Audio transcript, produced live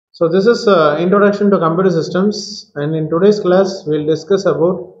So this is introduction to computer systems, and in today's class we'll discuss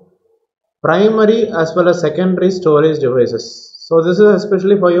about primary as well as secondary storage devices. So this is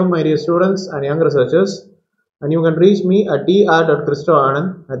especially for you, my dear students and young researchers, and you can reach me at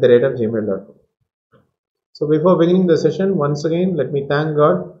dr.christoananth@gmail.com. So before beginning the session, once again let me thank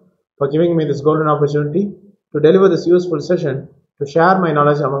God for giving me this golden opportunity to deliver this useful session to share my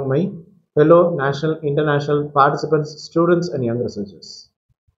knowledge among my fellow national, international participants, students and young researchers.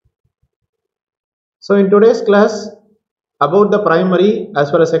 So in today's class about the primary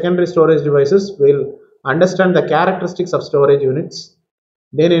as well as secondary storage devices, we'll understand the characteristics of storage units.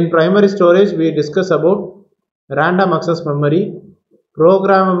 Then in primary storage, we discuss about random access memory,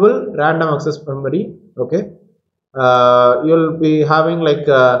 programmable random access memory. Okay, you'll be having like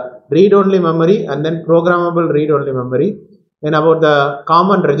read-only memory and then programmable read-only memory. Then about the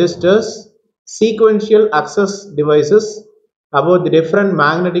common registers, sequential access devices, about the different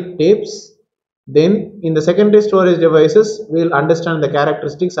magnetic tapes. Then in the secondary storage devices, we will understand the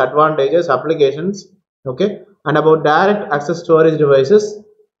characteristics, advantages, applications, okay, and about direct access storage devices,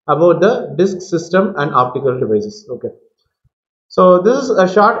 about the disk system and optical devices, okay. So this is a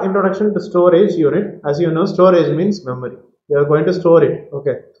short introduction to storage unit. As you know, storage means memory. We are going to store it,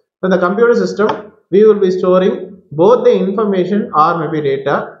 okay. So in the computer system, we will be storing both the information or maybe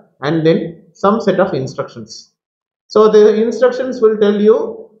data and then some set of instructions. So the instructions will tell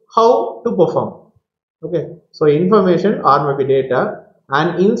you how to perform. Okay, so information or maybe data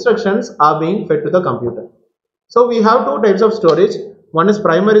and instructions are being fed to the computer. So we have two types of storage. One is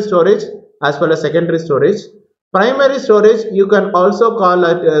primary storage as well as secondary storage. Primary storage you can also call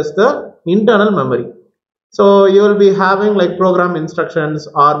it as the internal memory. So you will be having like program instructions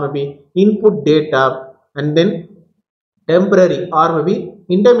or maybe input data and then temporary or maybe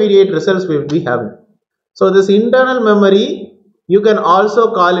intermediate results we will be having. So this internal memory you can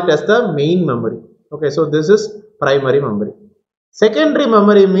also call it as the main memory. Okay, so this is primary memory. Secondary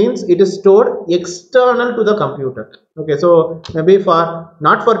memory means it is stored external to the computer. Okay, so maybe for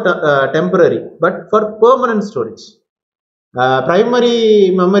not for temporary but for permanent storage.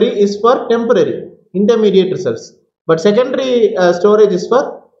 Primary memory is for temporary intermediate results, but secondary storage is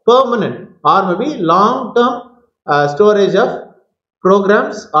for permanent or maybe long term storage of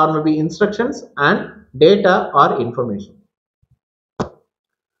programs or maybe instructions and data or information.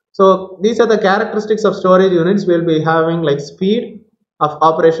 So these are the characteristics of storage units. We will be having like speed of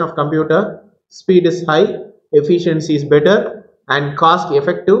operation of computer. Speed is high, efficiency is better and cost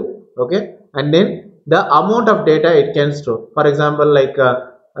effective. Okay, and then the amount of data it can store. For example, like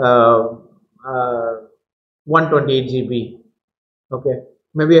 128 GB. Okay,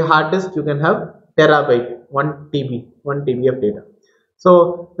 maybe a hard disk you can have terabyte, 1 TB of data.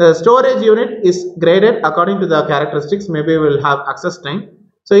 So the storage unit is graded according to the characteristics. Maybe we will have access time.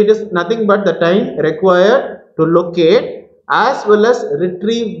 So it is nothing but the time required to locate as well as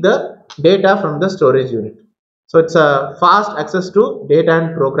retrieve the data from the storage unit. So it's a fast access to data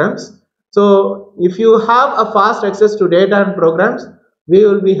and programs. So if you have a fast access to data and programs, we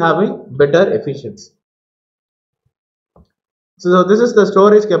will be having better efficiency. So this is the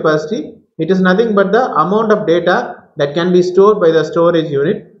storage capacity. It is nothing but the amount of data that can be stored by the storage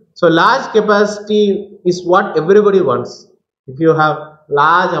unit. So large capacity is what everybody wants. If you have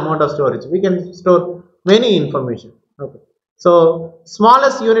large amount of storage, we can store many information. Okay, so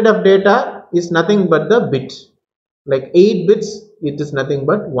smallest unit of data is nothing but the bit, like 8 bits, it is nothing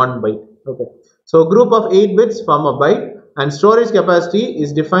but 1 byte. Okay, so group of 8 bits form a byte and storage capacity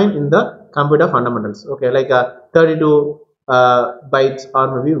is defined in the computer fundamentals. Okay, like 32 bytes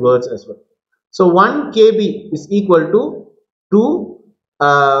or maybe words as well. So 1 KB is equal to 2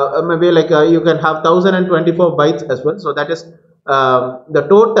 maybe like you can have 1024 bytes as well. So that is the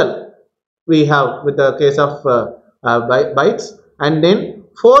total we have with the case of bytes. And then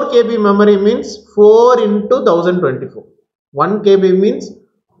 4 KB memory means 4 into 1024. 1 KB means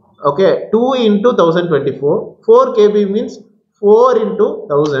okay 2 into 1024. 4 KB means 4 into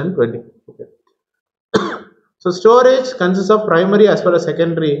 1024. Okay. So storage consists of primary as well as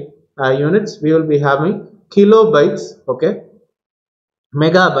secondary units. We will be having kilobytes, okay,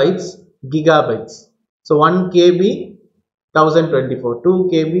 megabytes, gigabytes. So 1 KB 1024, 2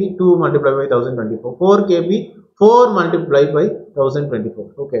 KB 2 multiplied by 1024, 4 KB 4 multiplied by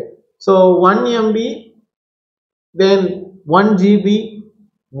 1024. Okay, so 1 MB, then 1 GB,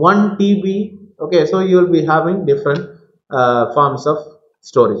 1 TB. Okay, so you will be having different forms of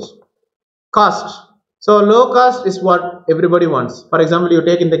storage. Cost. So low cost is what everybody wants. For example, you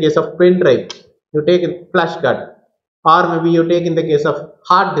take in the case of pen drive, you take a flash card, or maybe you take in the case of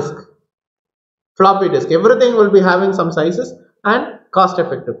hard disk, floppy disk. Everything will be having some sizes and cost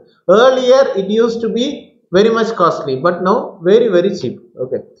effective. Earlier it used to be very much costly, but now very cheap.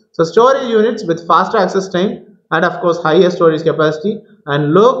 Okay, so storage units with faster access time and of course higher storage capacity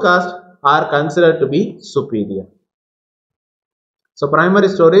and low cost are considered to be superior. So primary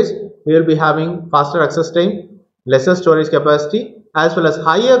storage, we will be having faster access time, lesser storage capacity as well as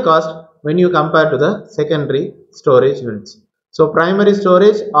higher cost when you compare to the secondary storage units. So primary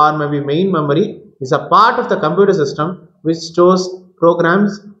storage or maybe main memory is a part of the computer system which stores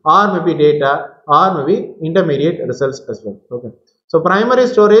programs or maybe data or maybe intermediate results as well. Okay. So primary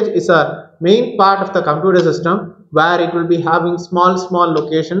storage is a main part of the computer system where it will be having small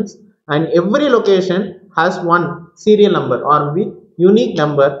locations, and every location has one serial number or maybe unique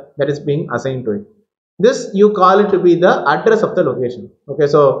number that is being assigned to it. This you call it to be the address of the location. Okay,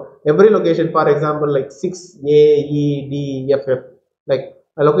 so every location, for example, like 6AEDFF, like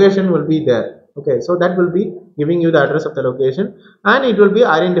a location will be there. Okay, so that will be giving you the address of the location and it will be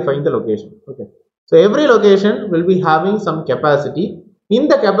identifying the location. Okay, so every location will be having some capacity. In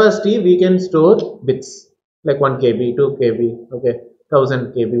the capacity, we can store bits like 1 KB, 2 KB, okay,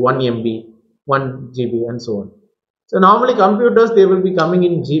 1000 KB, 1 MB, 1 GB, and so on. So normally computers, they will be coming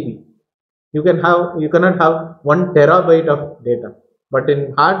in GB. You cannot have 1 terabyte of data, but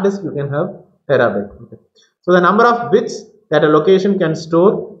in hard disk you can have terabyte. Okay. So the number of bits that a location can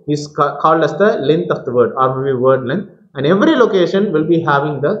store is called as the length of the word or maybe word length, and every location will be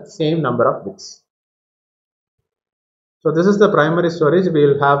having the same number of bits. So this is the primary storage. We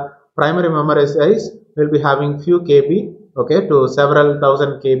will have primary memory size will be having few KB, okay, to several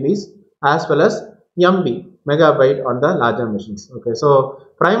thousand KBs as well as MB, megabyte on the larger machines. Okay, so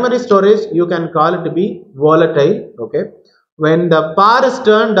primary storage you can call it to be volatile. Okay, when the power is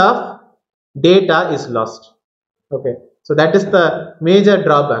turned off, data is lost. Okay, so that is the major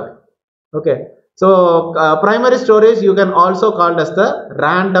drawback. Okay, so primary storage you can also call as the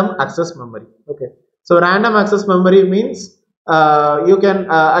random access memory. Okay, so random access memory means you can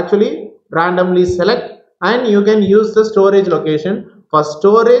actually randomly select and you can use the storage location for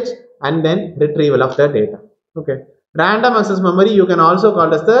storage and then retrieval of the data. Okay, random access memory you can also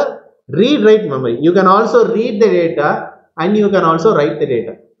call as the read-write memory. You can also read the data and you can also write the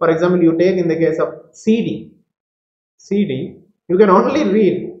data. For example, you take in the case of CD, you can only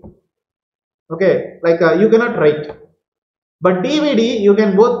read. Okay, like you cannot write. But DVD you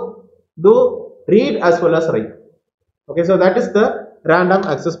can both do read as well as write. Okay, so that is the random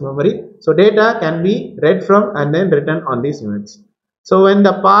access memory. So data can be read from and then written on these units. So when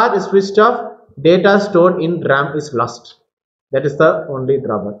the power is switched off, data stored in RAM is lost. That is the only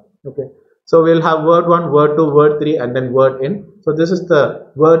drawback. Okay, so we'll have word 1, word 2, word 3 and then word n. So this is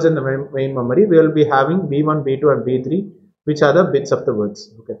the words in the main memory. We will be having B1, B2 and B3, which are the bits of the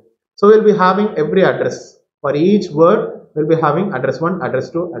words. Okay, so we'll be having every address. For each word, we'll be having address 1, address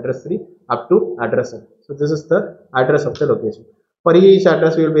 2, address 3 up to address n. So this is the address of the location. For each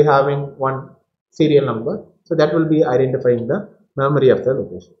address, we will be having one serial number. So that will be identifying the memory of the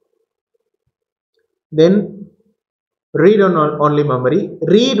location. Then read-only memory.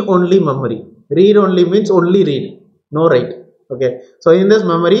 Read-only memory. Read-only means only read, no write. Okay. So in this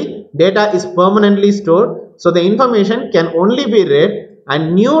memory, data is permanently stored. So the information can only be read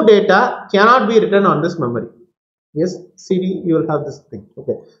and new data cannot be written on this memory. Yes, CD you will have this thing.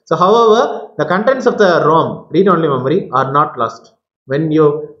 Okay. So however, the contents of the ROM, read-only memory, are not lost. When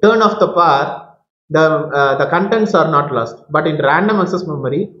you turn off the power, the contents are not lost. But in random access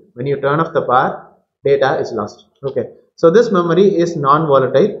memory, when you turn off the power, data is lost. Okay. So this memory is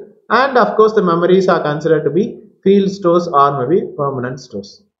non-volatile, and of course the memories are considered to be field stores or maybe permanent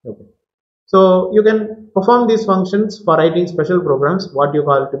stores. Okay. So you can perform these functions for writing special programs, what you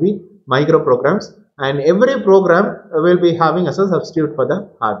call to be micro programs, and every program will be having as a substitute for the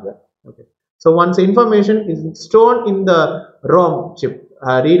hardware. Okay. So once information is stored in the ROM chip,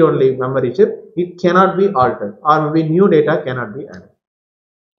 read-only memory chip, it cannot be altered or maybe new data cannot be added.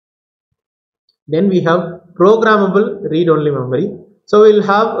 Then we have programmable read-only memory. So we'll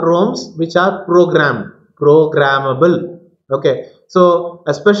have ROMs which are programmable. Okay. So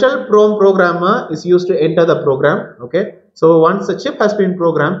a special PROM programmer is used to enter the program. Okay. So once the chip has been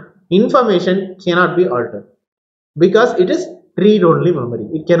programmed, information cannot be altered because it is read-only memory.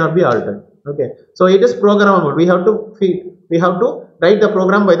 It cannot be altered. Okay. So it is programmable. We have to write the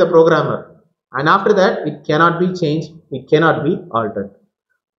program by the programmer, and after that it cannot be changed. It cannot be altered.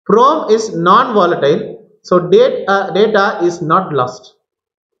 PROM is non-volatile, so data is not lost.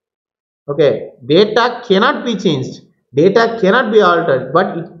 Okay, data cannot be changed, data cannot be altered,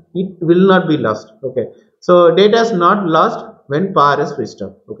 but it will not be lost. Okay, so data is not lost when power is switched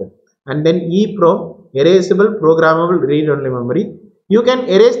off. Okay, and then EPROM, erasable programmable read-only memory. You can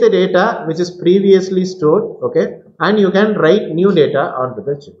erase the data which is previously stored, okay, and you can write new data onto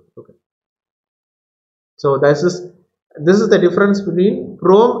the chip, okay. So this is the difference between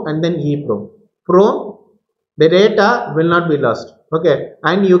PROM and then EEPROM. PROM, the data will not be lost, okay,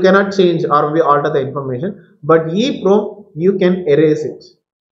 and you cannot change or alter the information, but EEPROM you can erase it,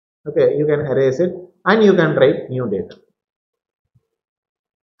 okay, you can erase it and you can write new data.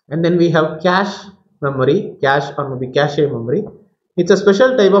 And then we have cache memory, cache or maybe cache memory. It's a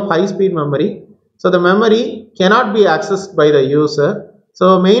special type of high speed memory. So the memory cannot be accessed by the user.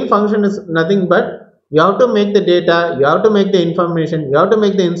 So main function is nothing but you have to make the data, you have to make the information, you have to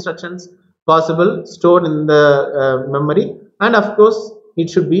make the instructions possible stored in the memory, and of course it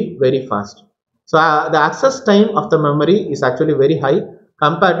should be very fast. So the access time of the memory is actually very high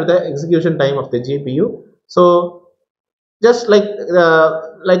compared to the execution time of the GPU. So just like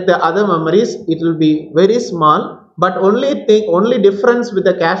the other memories, it will be very small, but only difference with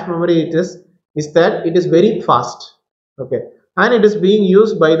the cache memory is that it is very fast, okay, and it is being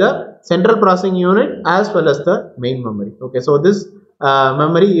used by the central processing unit as well as the main memory, okay. So this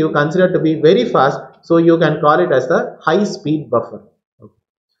memory you consider to be very fast, so you can call it as the high speed buffer, okay.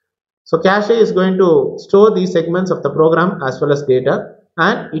 So cache is going to store these segments of the program as well as data,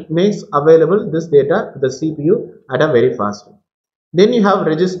 and it makes available this data to the CPU at a very fast rate. Then you have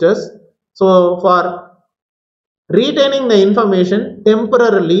registers. So for retaining the information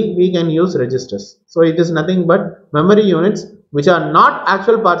temporarily, we can use registers. So it is nothing but memory units which are not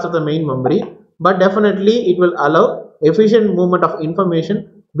actual parts of the main memory, but definitely it will allow efficient movement of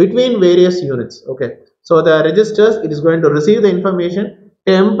information between various units, okay. So the registers, it is going to receive the information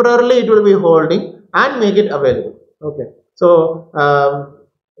temporarily, it will be holding and make it available, okay. So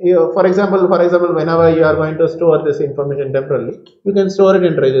for example, whenever you are going to store this information temporarily, you can store it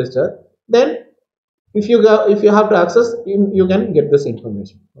in register. Then if you have to access, you can get this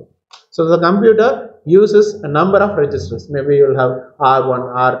information, okay. So the computer uses a number of registers. Maybe you will have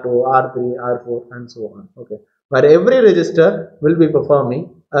R1, R2, R3, R4 and so on, okay, where every register will be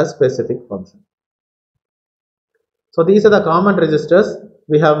performing a specific function. So these are the common registers.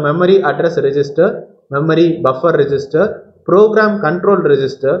 We have memory address register, memory buffer register, program control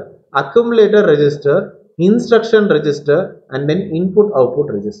register, accumulator register, instruction register, and then input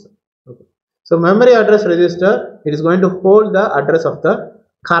output register, okay. So memory address register, it is going to hold the address of the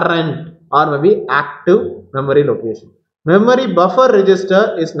current or maybe active memory location. Memory buffer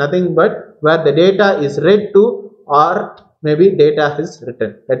register is nothing but where the data is read to or maybe data is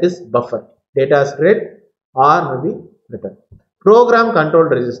written, that is buffer, data is read or maybe written. Program control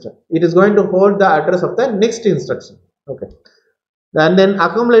register, it is going to hold the address of the next instruction, okay. And then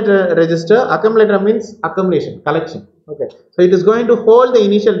accumulator register, accumulator means accumulation, collection, okay. So it is going to hold the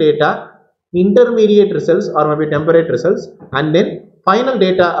initial data, intermediate results or maybe temperate results, and then final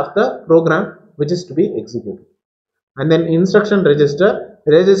data of the program which is to be executed. And then instruction register,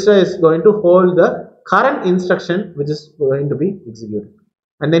 register is going to hold the current instruction which is going to be executed.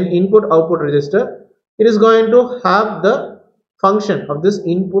 And then input output register, it is going to have the function of this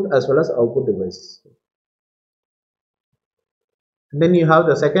input as well as output devices. And then you have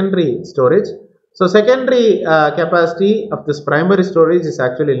the secondary storage. So secondary capacity of this primary storage is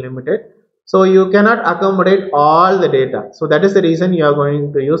actually limited. So you cannot accommodate all the data. So that is the reason you are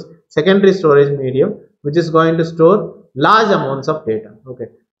going to use secondary storage medium, which is going to store large amounts of data, okay.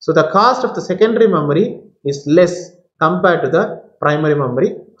 So the cost of the secondary memory is less compared to the primary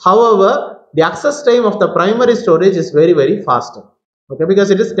memory. However, the access time of the primary storage is very faster, okay, because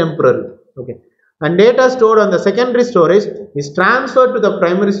it is temporary, okay. And data stored on the secondary storage is transferred to the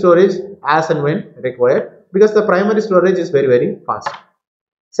primary storage as and when required, because the primary storage is very fast.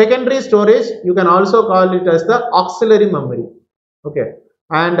 Secondary storage, you can also call it as the auxiliary memory, okay.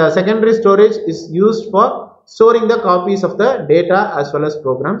 And secondary storage is used for storing the copies of the data as well as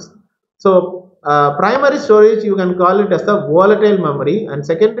programs. So primary storage, you can call it as the volatile memory, and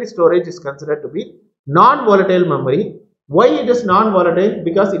secondary storage is considered to be non-volatile memory. Why it is non-volatile?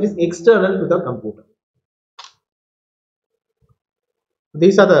 Because it is external to the computer.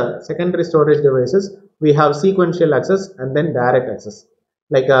 These are the secondary storage devices. We have sequential access and then direct access.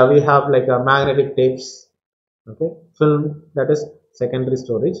 Like we have like magnetic tapes, okay, film, that is secondary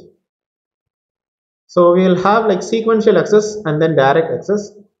storage. So we will have like sequential access and then direct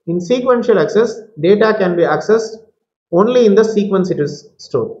access. In sequential access, data can be accessed only in the sequence it is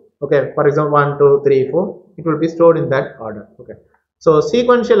stored, okay. For example, 1, 2, 3, 4, it will be stored in that order, okay. So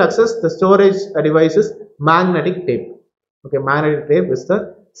sequential access, the storage device is magnetic tape, okay. Magnetic tape is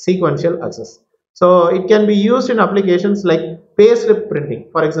the sequential access. So it can be used in applications like payslip printing.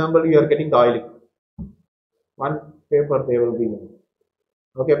 For example, you are getting the oil, one paper they will be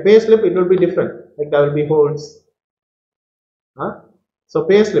Okay, payslip, it will be different. Like there will be holes. So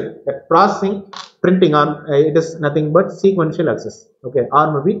payslip, that processing, printing on it is nothing but sequential access. Okay,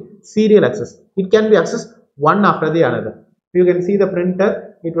 or maybe serial access. It can be accessed one after the another. You can see the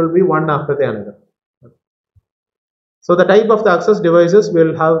printer, it will be one after the another. So the type of the access devices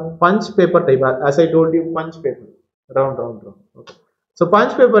will have punch paper type, as I told you, punch paper, round, round, round. Okay. So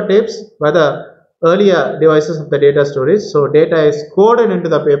punch paper tapes were the earlier devices of the data storage. So data is coded into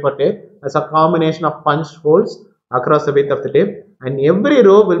the paper tape as a combination of punch holes across the width of the tape, and every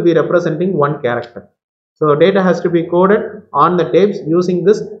row will be representing one character. So data has to be coded on the tapes using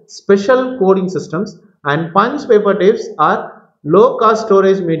this special coding systems, and punch paper tapes are low cost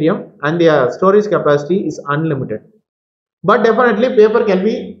storage medium and their storage capacity is unlimited. But definitely paper can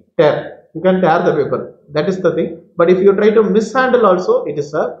be tear. You can tear the paper. That is the thing. But if you try to mishandle also, it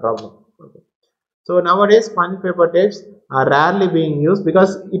is a problem. Okay. So nowadays punch paper tapes are rarely being used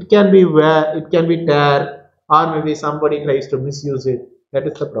because it can be wear, it can be tear, or maybe somebody tries to misuse it. That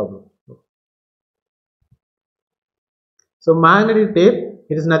is the problem. So magnetic tape,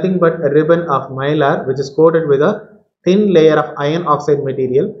 it is nothing but a ribbon of mylar which is coated with a thin layer of iron oxide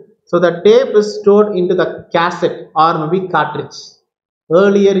material. So the tape is stored into the cassette or maybe cartridge.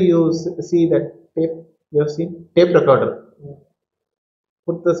 Earlier you see that tape, you have seen tape recorder.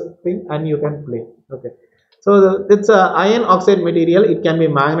 Put this thing and you can play. Okay. So it's a iron oxide material. It can be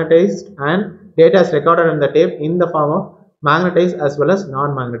magnetized and data is recorded on the tape in the form of magnetized as well as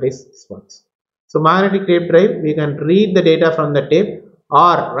non-magnetized spots. So magnetic tape drive, we can read the data from the tape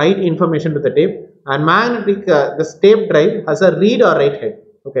or write information to the tape. And magnetic this tape drive has a read or write head.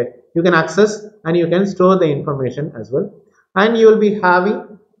 Okay, you can access and you can store the information as well. And you will be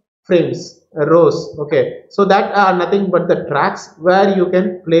having frames, rows. Okay, so that are nothing but the tracks where you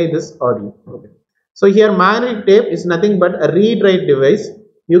can play this audio. Okay. So here magnetic tape is nothing but a read write device.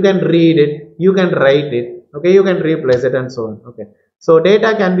 You can read it, you can write it. Okay, you can replace it and so on. Okay. So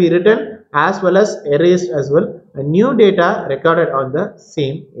data can be written as well as erased as well, and new data recorded on the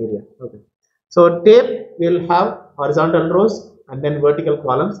same area. Okay. So tape will have horizontal rows and then vertical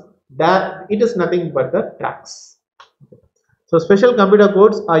columns. That it is nothing but the tracks. Okay. So special computer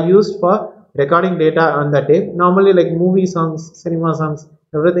codes are used for recording data on the tape. Normally like movie songs, cinema songs,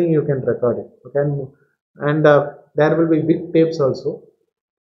 everything you can record it. Okay, and there will be big tapes also,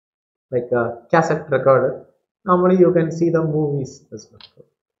 like a cassette recorder. Normally you can see the movies as well.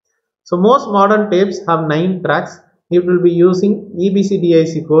 So most modern tapes have 9 tracks. It will be using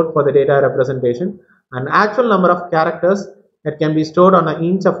EBCDIC code for the data representation, and actual number of characters that can be stored on an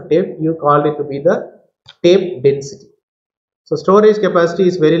inch of tape, you call it to be the tape density. So storage capacity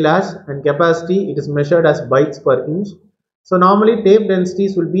is very large, and capacity it is measured as bytes per inch. So normally tape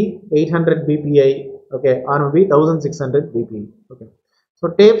densities will be 800 bpi, okay, or maybe 1600 bpi. Okay. So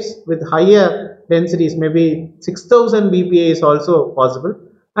tapes with higher densities, maybe 6000 bpa is also possible,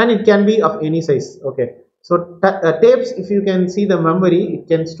 and it can be of any size. Okay. So tapes, if you can see the memory, it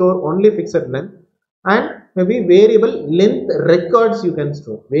can store only fixed length, and maybe variable length records you can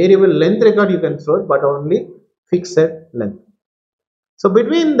store. Variable length record you can store, but only fixed length. So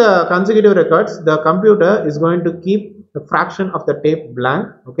between the consecutive records, the computer is going to keep the fraction of the tape blank.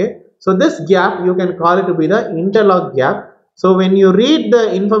 Okay. So this gap you can call it to be the interlock gap. So when you read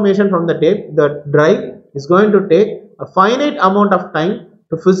the information from the tape, the drive is going to take a finite amount of time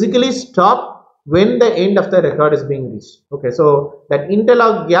to physically stop when the end of the record is being reached. Okay. So that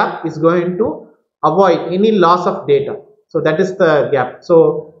interlock gap is going to avoid any loss of data. So that is the gap.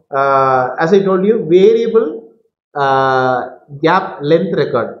 So as I told you, variable gap length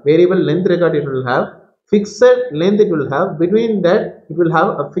record, variable length record it will have, fixed length it will have, between that it will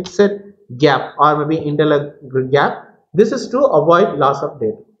have a fixed gap or maybe interlock gap. This is to avoid loss of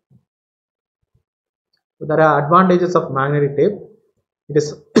data. So there are advantages of magnetic tape. It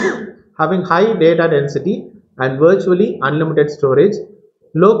is having high data density and virtually unlimited storage,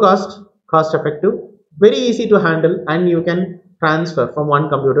 low cost, cost effective, very easy to handle, and you can transfer from one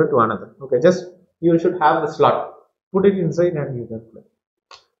computer to another. Okay, just you should have the slot, put it inside and you can play.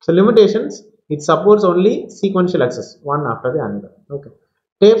 So limitations, it supports only sequential access, one after the another. Okay,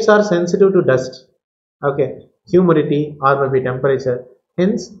 tapes are sensitive to dust, okay, humidity or maybe temperature,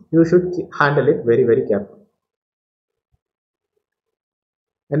 hence you should handle it very carefully.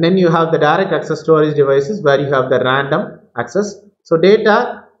 And then you have the direct access storage devices where you have the random access. So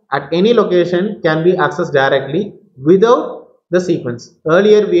data at any location can be accessed directly without the sequence.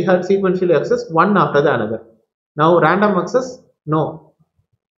 Earlier we had sequential access one after the another. Now random access, no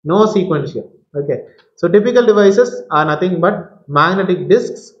sequential. Okay. So typical devices are nothing but magnetic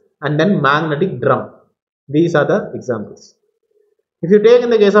discs and then magnetic drum. These are the examples. If you take in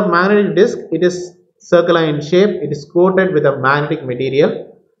the case of magnetic disk, it is circular in shape, it is coated with a magnetic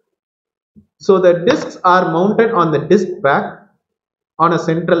material. So the disks are mounted on the disk back on a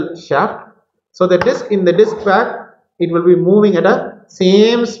central shaft. So the disk in the disk back, it will be moving at a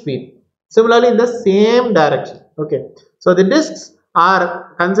same speed, similarly in the same direction. Okay, so the disks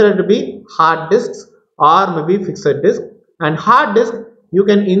are considered to be hard disks or maybe fixed disk. And hard disk, you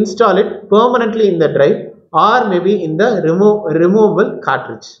can install it permanently in the drive or maybe in the removable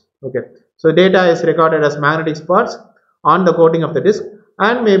cartridge. Okay, so data is recorded as magnetic spots on the coating of the disk,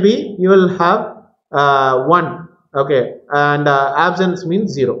 and maybe you will have 1. Okay, and absence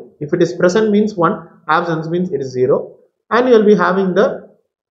means 0. If it is present means 1, absence means it is 0, and you will be having the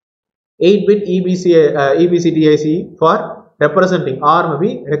 8-bit EBCDIC for representing or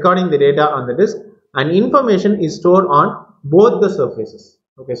maybe recording the data on the disk, and information is stored on both the surfaces.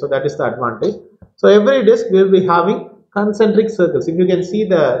 Okay, so that is the advantage. So every disk will be having concentric circles. If you can see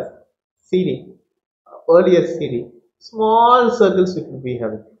the CD, earlier CD, small circles it will be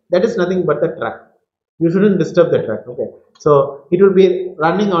having. That is nothing but the track. You shouldn't disturb the track. Okay, so it will be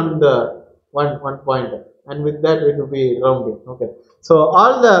running on the one pointer, and with that it will be rounding. Okay, so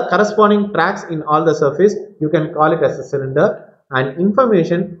all the corresponding tracks in all the surface, you can call it as a cylinder, and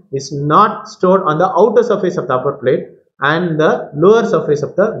information is not stored on the outer surface of the upper plate and the lower surface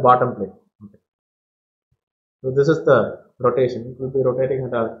of the bottom plate. Okay. So this is the rotation. It will be rotating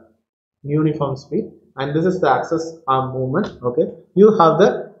at a uniform speed, and this is the axis arm movement. Okay, you have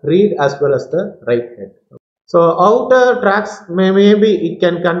the read as well as the write head. So outer tracks maybe it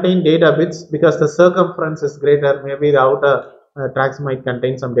can contain data bits because the circumference is greater. Maybe the outer tracks might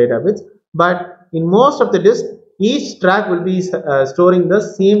contain some data bits, but in most of the disk, each track will be storing the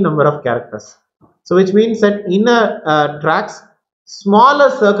same number of characters. So which means that inner tracks, smaller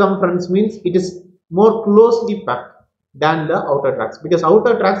circumference means it is more closely packed than the outer tracks, because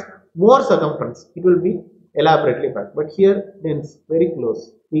outer tracks more circumference, it will be elaborately packed, but here it's very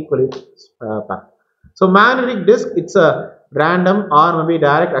close, equally packed. So magnetic disk, it's a random or maybe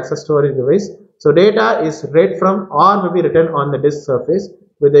direct access storage device. So data is read from or maybe written on the disk surface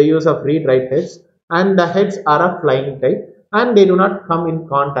with the use of read-write heads, and the heads are of flying type and they do not come in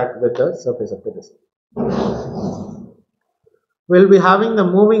contact with the surface of the disk. We'll be having the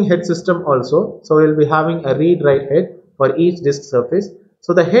moving head system also. So we'll be having a read-write head for each disk surface.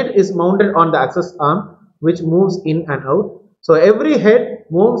 So the head is mounted on the access arm which moves in and out. So every head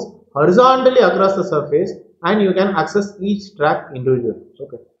moves horizontally across the surface and you can access each track individually.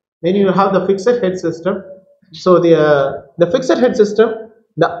 Okay. Then you have the fixed head system. So the fixed head system,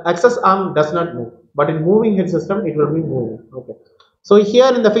 the access arm does not move, but in moving head system it will be moving. Okay. So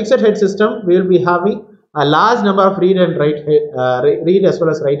here in the fixed head system we will be having a large number of read and write head, read as well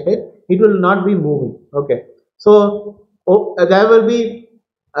as write head. It will not be moving. Okay. So there will be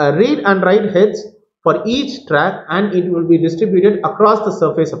read and write heads for each track and it will be distributed across the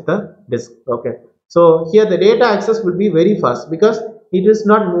surface of the disk. Okay, so here the data access will be very fast because it is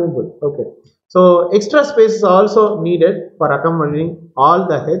not movable. Okay, so extra space is also needed for accommodating all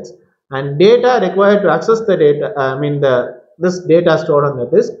the heads, and data required to access the data, this data stored on the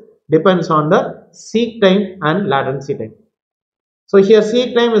disk depends on the seek time and latency time. So here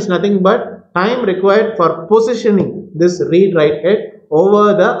seek time is nothing but time required for positioning this read write head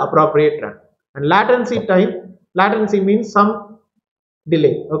over the appropriate track. And latency time, latency means some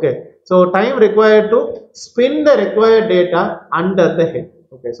delay. Okay, so time required to spin the required data under the head.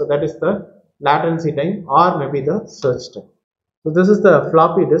 Okay, so that is the latency time or maybe the search time. So this is the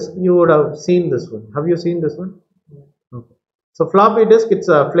floppy disk. You would have seen this one. Have you seen this one? Okay. So floppy disk, it's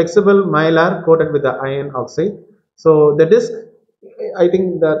a flexible mylar coated with the iron oxide. So the disk, I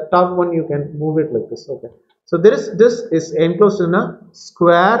think the top one you can move it like this. Okay. So this is enclosed in a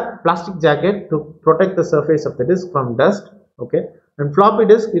square plastic jacket to protect the surface of the disk from dust. Okay, and floppy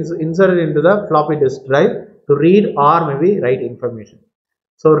disk is inserted into the floppy disk drive to read or maybe write information.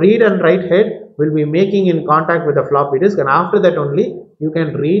 So read and write head will be making in contact with the floppy disk, and after that only you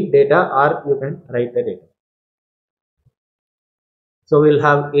can read data or you can write the data. So we'll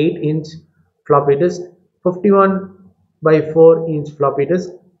have 8-inch floppy disk, 51/4-inch floppy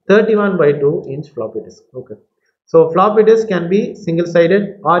disk, 31/2-inch floppy disk. Okay, so floppy disk can be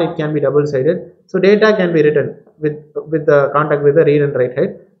single-sided or it can be double-sided. So data can be written with the contact with the read and write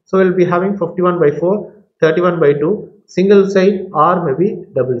head. So we'll be having 51/4, 31/2, single side or maybe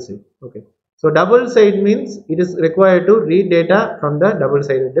double side. Okay, so double side means it is required to read data from the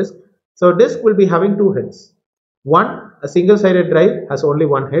double-sided disk. So disk will be having two heads. One, a single-sided drive has only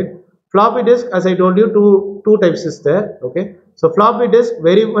one head. Floppy disk, as I told you, two types is there. Okay, so floppy disk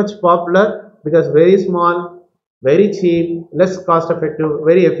very much popular because very small, very cheap, less cost effective,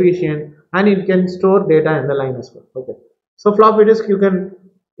 very efficient, and it can store data in the line as well. Okay, so floppy disk you can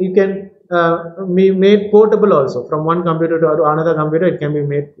be made portable also from one computer to another computer. It can be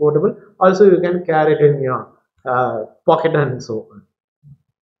made portable. Also, you can carry it in your pocket and so on.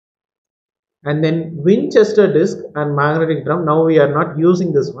 And then Winchester disk and magnetic drum. Now we are not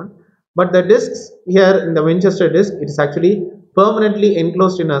using this one, but the disks here in the Winchester disk, it is actually permanently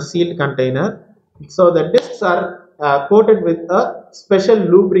enclosed in a sealed container. So the disks are coated with a special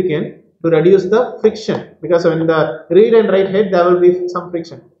lubricant to reduce the friction, because when the read and write head there will be some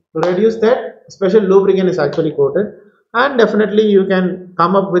friction. To reduce that, special lubricant is actually coated, and definitely you can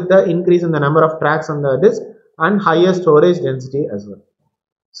come up with the increase in the number of tracks on the disk and higher storage density as well.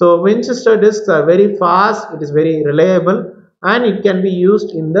 So Winchester discs are very fast, it is very reliable, and it can be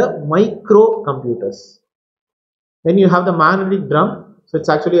used in the micro computers. Then you have the magnetic drum. So it's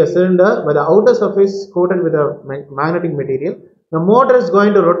actually a cylinder where the outer surface is coated with a magnetic material. The motor is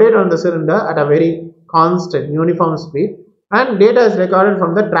going to rotate on the cylinder at a very constant uniform speed, and data is recorded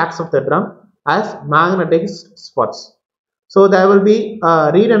from the tracks of the drum as magnetic spots. So there will be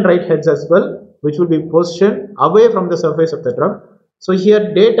read and write heads as well, which will be positioned away from the surface of the drum. So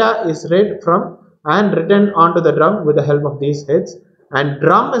here data is read from and written onto the drum with the help of these heads, and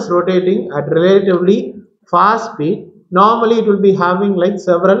drum is rotating at relatively fast speed. Normally it will be having like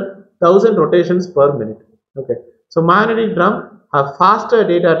several thousand rotations per minute. Okay, so magnetic drum have faster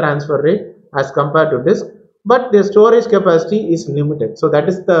data transfer rate as compared to disk, but the storage capacity is limited. So that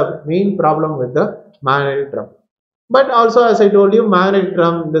is the main problem with the magnetic drum. But also, as I told you, magnetic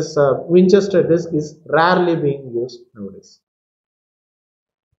drum, this Winchester disk is rarely being used nowadays.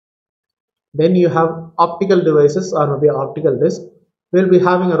 Then you have optical devices or maybe optical disc. We will be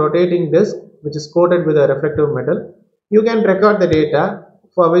having a rotating disc which is coated with a reflective metal. You can record the data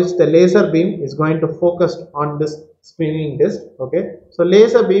for which the laser beam is going to focus on this spinning disc. Okay, so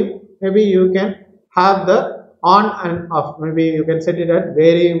laser beam, maybe you can have the on and off, maybe you can set it at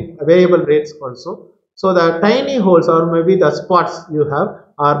variable rates also. So the tiny holes or maybe the spots you have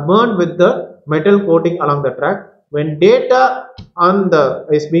are burned with the metal coating along the track. When data on the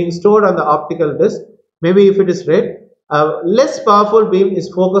is being stored on the optical disc, maybe if it is read, a less powerful beam is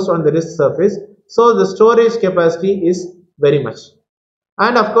focused on the disc surface, so the storage capacity is very much.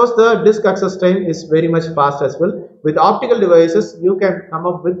 And of course the disk access time is very much fast as well. With optical devices you can come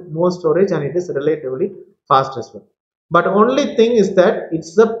up with more storage and it is relatively fast as well. But only thing is that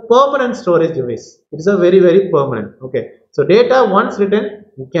it's a permanent storage device. It is a very permanent. Okay, so data once written,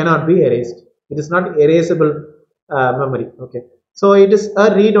 it cannot be erased. It is not erasable memory. Okay, so it is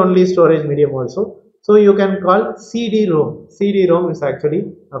a read-only storage medium also. So you can call CD-ROM. CD-ROM is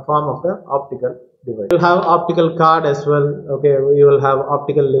actually a form of the optical device. You will have optical card as well. Okay, you will have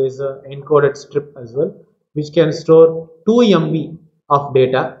optical laser encoded strip as well, which can store 2 MB of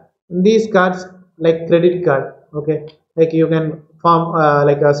data. And these cards like credit card. Okay, like you can form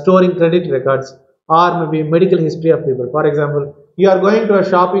storing credit records or maybe medical history of people. For example, you are going to a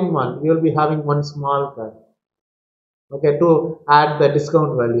shopping mall, you will be having one small card, okay, to add the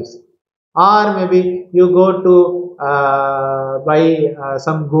discount values, or maybe you go to buy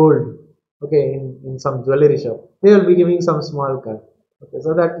some gold, okay, in some jewelry shop, they will be giving some small card, okay,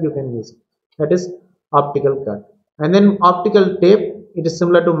 so that you can use it. That is optical card. And then optical tape, it is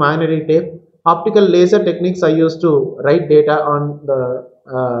similar to magnetic tape. Optical laser techniques are used to write data on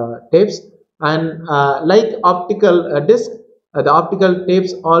the tapes, and like optical disc, the optical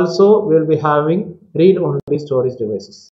tapes also will be having read-only storage devices.